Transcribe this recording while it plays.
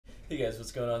Hey guys,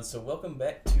 what's going on? So welcome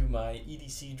back to my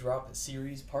EDC Drop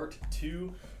Series Part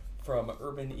 2 from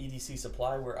Urban EDC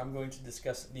Supply, where I'm going to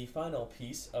discuss the final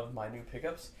piece of my new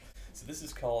pickups. So this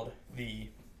is called the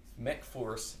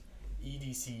Mechforce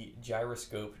EDC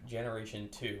Gyroscope Generation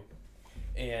 2.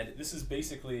 And this is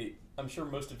basically, I'm sure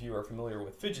most of you are familiar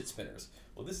with fidget spinners.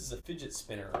 Well, this is a fidget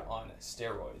spinner on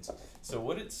steroids. So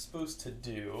what it's supposed to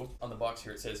do, on the box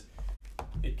here it says,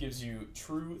 it gives you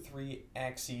true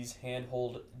 3-axis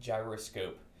handhold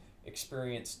gyroscope,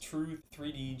 experience true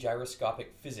 3D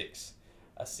gyroscopic physics,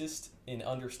 assist in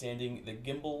understanding the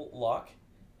gimbal lock,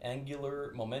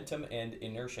 angular momentum, and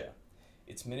inertia.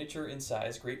 It's miniature in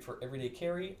size, great for everyday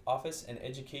carry, office, and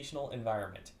educational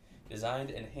environment.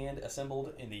 Designed and hand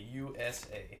assembled in the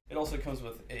USA. It also comes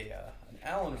with an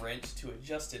Allen wrench to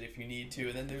adjust it if you need to,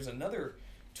 and then there's another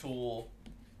tool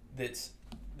that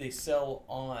they sell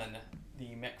on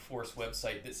the Mechforce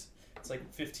website. It's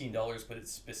like $15, but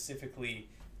it's specifically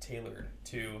tailored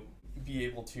to be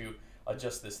able to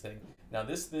adjust this thing. Now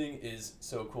this thing is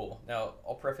so cool. Now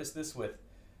I'll preface this with,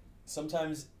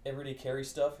 sometimes everyday carry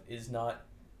stuff is not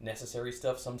necessary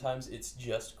stuff, sometimes it's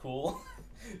just cool.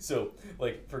 So,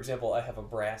 like, for example, I have a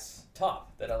brass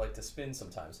top that I like to spin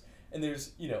sometimes. And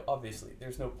there's, obviously,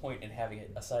 there's no point in having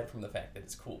it aside from the fact that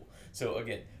it's cool. So,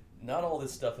 again, not all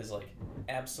this stuff is, like,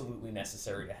 absolutely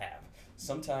necessary to have.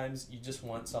 Sometimes you just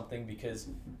want something because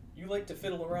you like to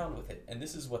fiddle around with it. And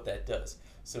this is what that does.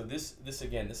 So this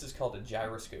is called a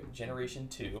gyroscope, Generation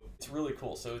 2. It's really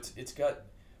cool. So it's got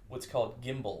what's called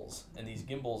gimbals. And these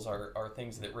gimbals are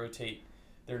things that rotate.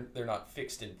 They're not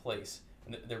fixed in place.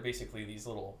 And they're basically these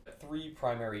little 3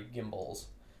 primary gimbals.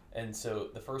 And so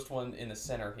the first one in the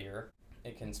center here,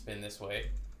 it can spin this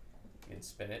way. You can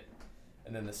spin it.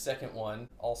 And then the second one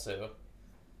also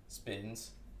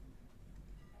spins.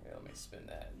 Here, let me spin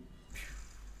that.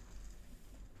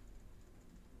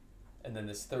 And then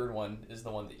this third one is the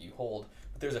one that you hold.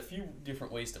 But there's a few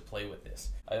different ways to play with this.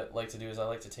 I like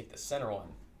to take the center one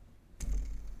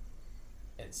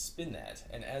and spin that.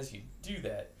 And as you do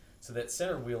that, so that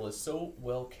center wheel is so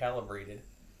well calibrated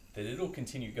that it'll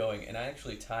continue going, and I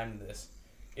actually timed this.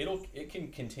 It can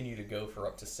continue to go for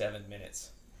up to 7 minutes.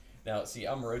 Now, see,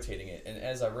 I'm rotating it, and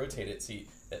as I rotate it, see,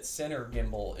 that center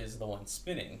gimbal is the one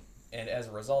spinning, and as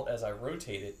a result, as I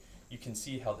rotate it, you can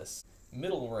see how this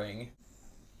middle ring,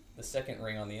 the second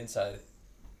ring on the inside,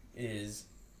 is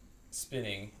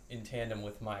spinning in tandem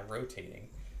with my rotating.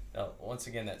 Now, once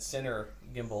again, that center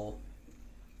gimbal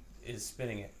is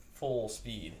spinning at full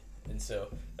speed. And so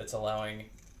that's allowing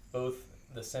both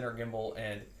the center gimbal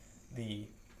and the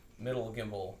middle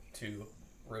gimbal to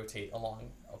rotate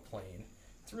along a plane.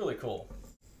 It's really cool.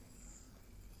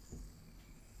 You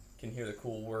can hear the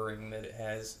cool whirring that it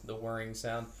has, the whirring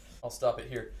sound. I'll stop it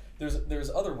here. There's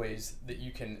other ways that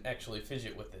you can actually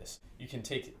fidget with this. You can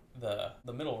take the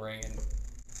middle ring and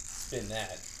spin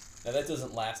that. Now that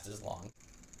doesn't last as long.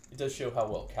 It does show how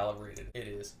well calibrated it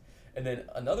is. And then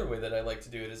another way that I like to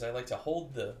do it is I like to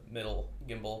hold the middle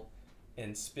gimbal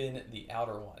and spin the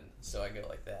outer one. So I go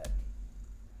like that.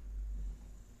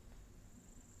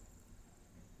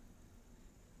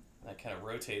 And I kind of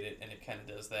rotate it and it kind of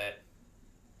does that.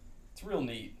 It's real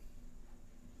neat.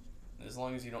 And as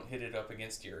long as you don't hit it up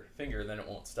against your finger, then it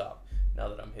won't stop. Now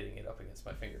that I'm hitting it up against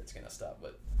my finger, it's going to stop.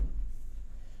 But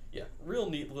yeah, real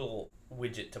neat little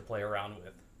widget to play around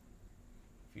with.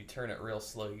 If you turn it real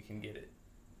slow, you can get it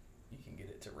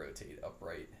to rotate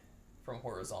upright, from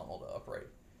horizontal to upright.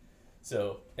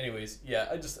 So anyways, yeah,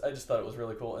 I just thought it was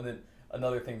really cool. And then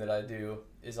another thing that I do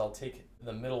is I'll take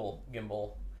the middle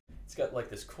gimbal. It's got like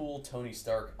this cool Tony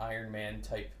Stark Iron Man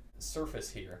type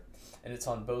surface here, and it's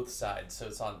on both sides. So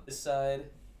it's on this side,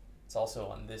 it's also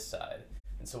on this side.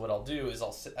 And so what I'll do is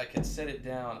I can set it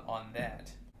down on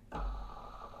that. And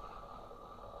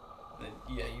then,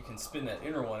 yeah, you can spin that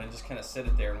inner one and just kind of set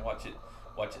it there and watch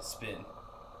it spin.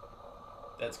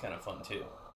 That's kind of fun too.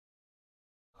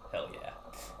 Hell yeah.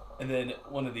 And then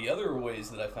one of the other ways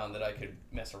that I found that I could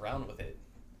mess around with it,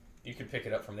 you could pick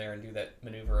it up from there and do that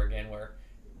maneuver again where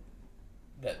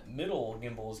that middle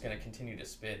gimbal is going to continue to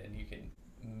spin, and you can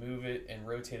move it and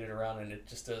rotate it around, and it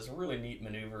just does really neat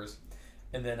maneuvers.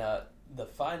 And then the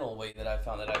final way that I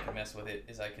found that I could mess with it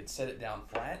is I could set it down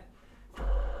flat.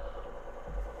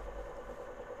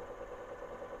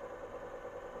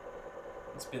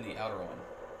 And spin the outer one.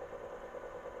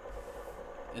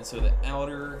 And so the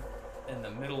outer and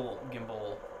the middle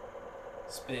gimbal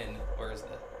spin, whereas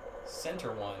the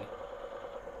center one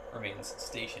remains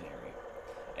stationary.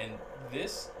 And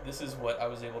this is what I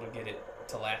was able to get it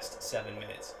to last 7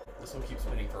 minutes. This will keep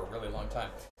spinning for a really long time.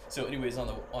 So anyways, on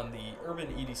the Urban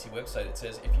EDC website, it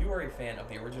says, if you are a fan of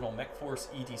the original Mechforce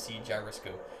EDC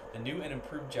Gyroscope, the new and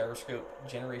improved Gyroscope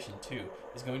Generation 2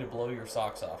 is going to blow your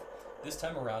socks off. This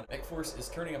time around, Mechforce is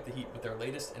turning up the heat with their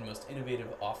latest and most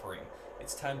innovative offering.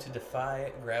 It's time to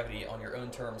defy gravity on your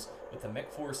own terms with the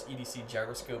Mechforce EDC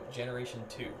Gyroscope Generation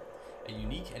 2. A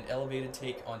unique and elevated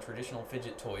take on traditional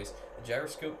fidget toys, the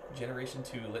Gyroscope Generation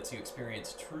 2 lets you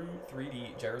experience true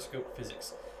 3D gyroscope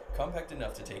physics. Compact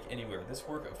enough to take anywhere, this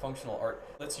work of functional art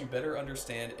lets you better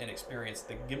understand and experience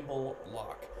the gimbal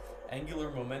lock, angular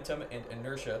momentum and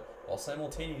inertia, while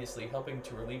simultaneously helping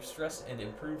to relieve stress and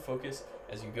improve focus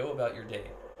as you go about your day.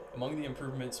 Among the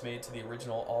improvements made to the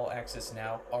original all-axis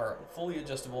now are fully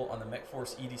adjustable on the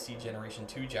Mechforce EDC Generation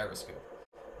 2 gyroscope.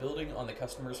 Building on the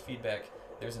customer's feedback,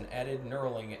 there's an added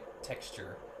knurling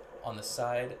texture on the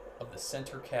side of the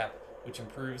center cap, which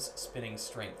improves spinning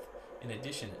strength. In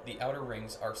addition, the outer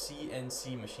rings are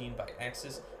CNC machined by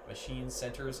Axis machine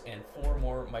centers, and 4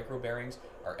 more micro bearings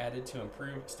are added to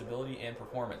improve stability and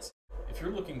performance. If you're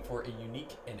looking for a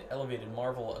unique and elevated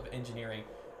marvel of engineering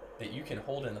that you can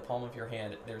hold in the palm of your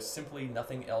hand, there's simply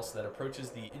nothing else that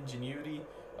approaches the ingenuity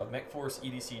of Mechforce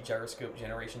EDC Gyroscope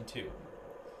Generation 2.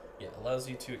 It allows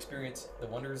you to experience the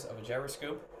wonders of a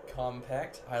gyroscope,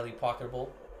 compact, highly pocketable,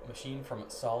 machined from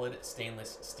solid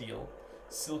stainless steel,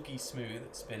 silky smooth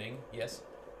spinning, yes,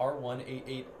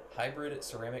 R188 hybrid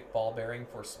ceramic ball bearing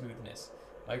for smoothness,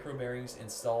 micro bearings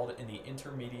installed in the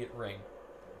intermediate ring.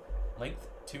 Length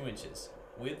 2 inches,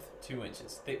 width 2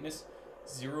 inches, thickness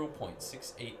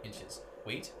 0.68 inches,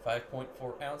 weight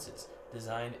 5.4 ounces,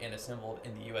 designed and assembled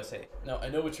in the USA. Now, I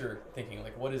know what you're thinking,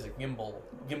 like, what is a gimbal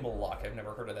lock? I've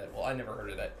never heard of that. Well, I never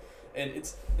heard of that. And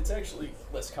it's actually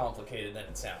less complicated than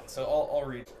it sounds. So I'll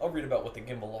read about what the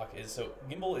gimbal lock is. So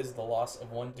gimbal is the loss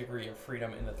of 1 degree of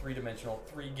freedom in the three-dimensional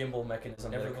gimbal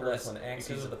mechanism that occurs when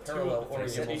axes of the parallel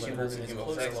orientation of the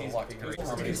gimbal axes lock together.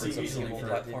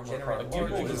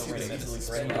 Gimbal is an easily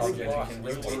spinning object you can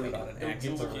rotate about an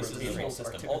axis rotational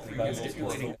system. All 3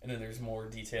 gimbals, and then there's more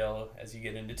detail as you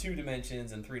get into 2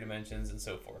 dimensions and 3 dimensions and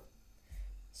so forth.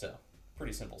 So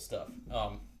pretty simple stuff.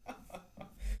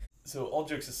 So all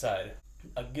jokes aside,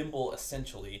 a gimbal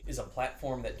essentially is a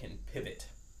platform that can pivot.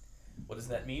 What does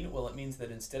that mean? Well, it means that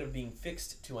instead of being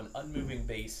fixed to an unmoving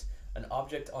base, an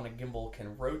object on a gimbal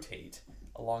can rotate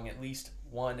along at least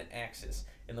one axis.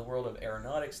 In the world of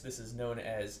aeronautics, this is known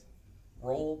as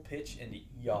roll, pitch, and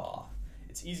yaw.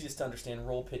 It's easiest to understand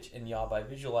roll, pitch, and yaw by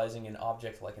visualizing an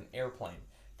object like an airplane.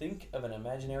 Think of an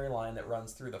imaginary line that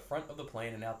runs through the front of the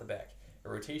plane and out the back. A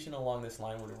rotation along this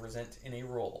line would result in a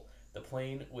roll. The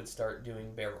plane would start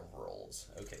doing barrel rolls.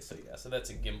 Okay, so yeah, so that's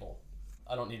a gimbal.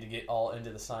 I don't need to get all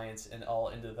into the science and all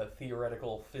into the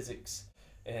theoretical physics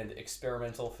and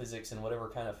experimental physics and whatever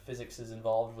kind of physics is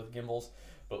involved with gimbals,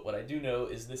 but what I do know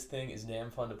is this thing is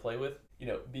damn fun to play with. You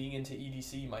know, being into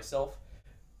EDC myself,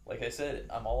 like I said,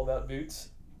 I'm all about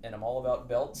boots, and I'm all about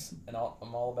belts, and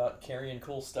I'm all about carrying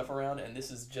cool stuff around, and this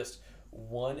is just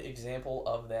one example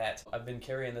of that. I've been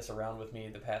carrying this around with me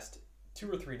the past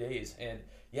 2 or 3 days, and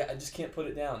yeah, I just can't put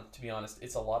it down, to be honest.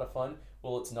 It's a lot of fun.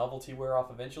 Will its novelty wear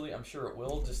off eventually? I'm sure it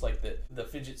will, just like the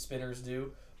fidget spinners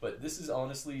do, but this is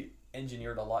honestly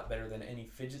engineered a lot better than any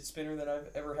fidget spinner that I've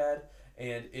ever had,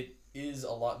 and it is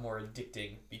a lot more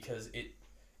addicting because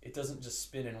it doesn't just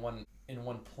spin in one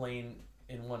plane,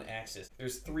 in one axis.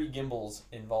 There's 3 gimbals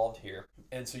involved here,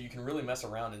 and so you can really mess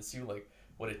around and see like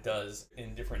what it does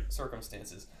in different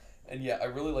circumstances. And yeah, I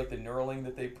really like the knurling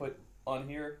that they put on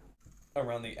here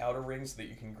around the outer rings so that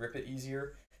you can grip it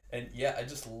easier. And yeah, I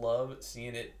just love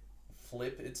seeing it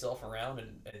flip itself around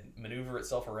and maneuver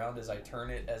itself around as I turn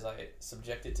it, as I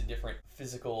subject it to different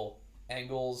physical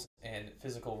angles and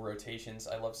physical rotations.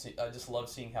 I just love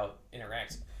seeing how it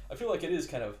interacts. I feel like it is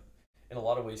kind of, in a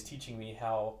lot of ways, teaching me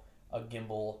how a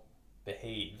gimbal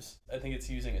behaves. I think it's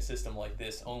using a system like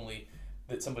this only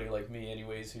that somebody like me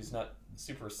anyways, who's not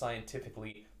super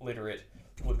scientifically literate,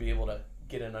 would be able to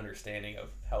get an understanding of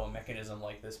how a mechanism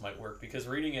like this might work, because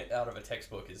reading it out of a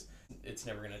textbook it's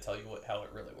never going to tell you how it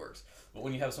really works. But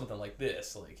when you have something like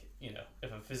this, like, you know,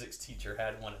 if a physics teacher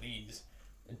had one of these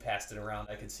and passed it around,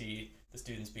 I could see the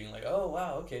students being like, oh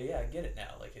wow, okay, yeah, I get it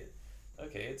now. Like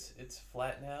it's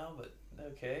flat now, but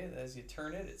okay, as you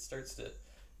turn it, it starts to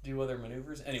do other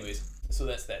maneuvers. Anyways, so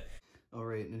that's that. All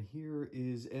right, and here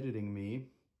is editing me.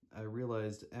 I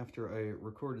realized after I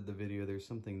recorded the video, there's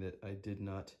something that I did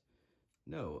not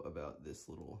know about this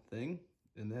little thing,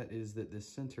 and that is that this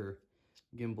center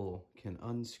gimbal can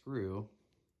unscrew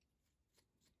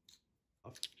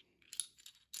off,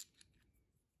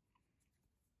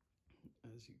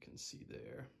 as you can see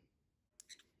there.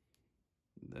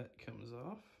 That comes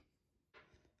off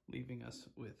leaving us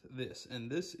with this.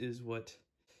 And this is what,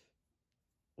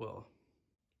 well,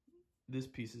 this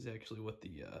piece is actually what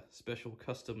the special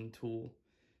custom tool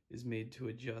is made to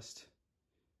adjust.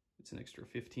 It's an extra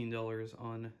 $15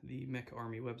 on the Mech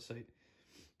Army website.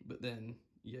 But then,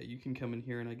 yeah, you can come in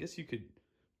here, and I guess you could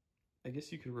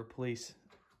replace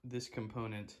this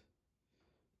component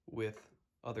with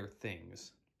other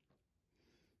things.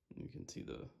 You can see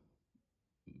the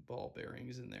ball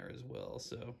bearings in there as well,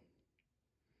 so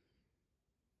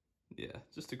yeah,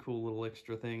 just a cool little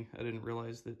extra thing. I didn't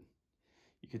realize that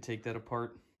you could take that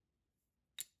apart.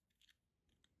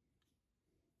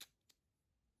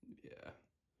 Yeah.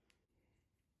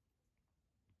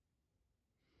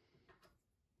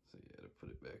 So yeah, to put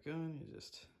it back on, you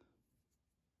just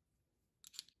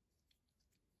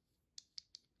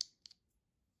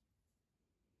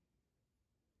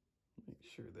make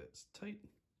sure that's tight.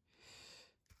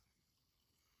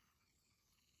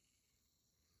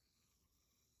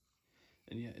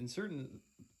 And yeah, in certain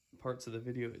parts of the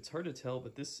video, it's hard to tell,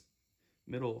 but this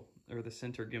middle, or the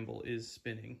center gimbal is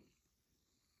spinning.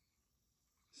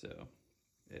 So,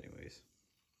 anyways.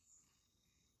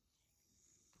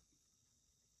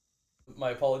 My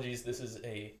apologies, this is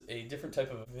a different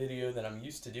type of video than I'm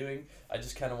used to doing. I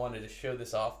just kind of wanted to show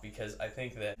this off because I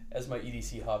think that as my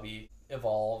EDC hobby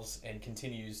evolves and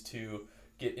continues to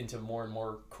get into more and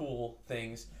more cool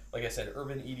things, like I said,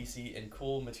 Urban EDC and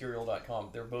coolmaterial.com,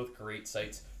 they're both great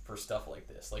sites for stuff like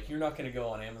this. Like, you're not going to go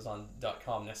on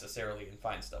Amazon.com necessarily and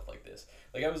find stuff like this.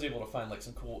 Like, I was able to find like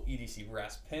some cool EDC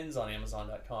brass pens on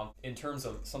Amazon.com. In terms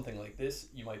of something like this,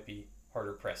 you might be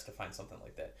harder pressed to find something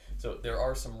like that. So there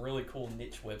are some really cool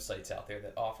niche websites out there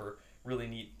that offer really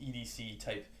neat EDC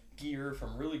type gear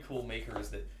from really cool makers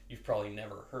that you've probably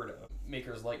never heard of.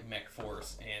 Makers like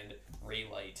Mechforce and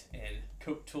Raylight and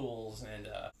Coat Tools and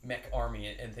Mech Army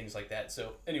and things like that.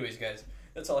 So anyways, guys,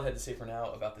 that's all I had to say for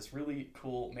now about this really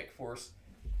cool Mechforce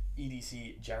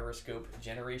EDC Gyroscope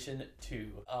Generation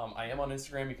 2. I am on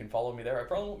Instagram. You can follow me there. I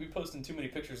probably won't be posting too many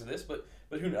pictures of this, but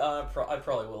who I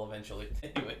probably will eventually.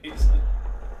 Anyways,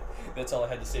 that's all I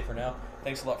had to say for now.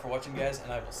 Thanks a lot for watching, guys,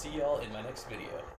 and I will see y'all in my next video.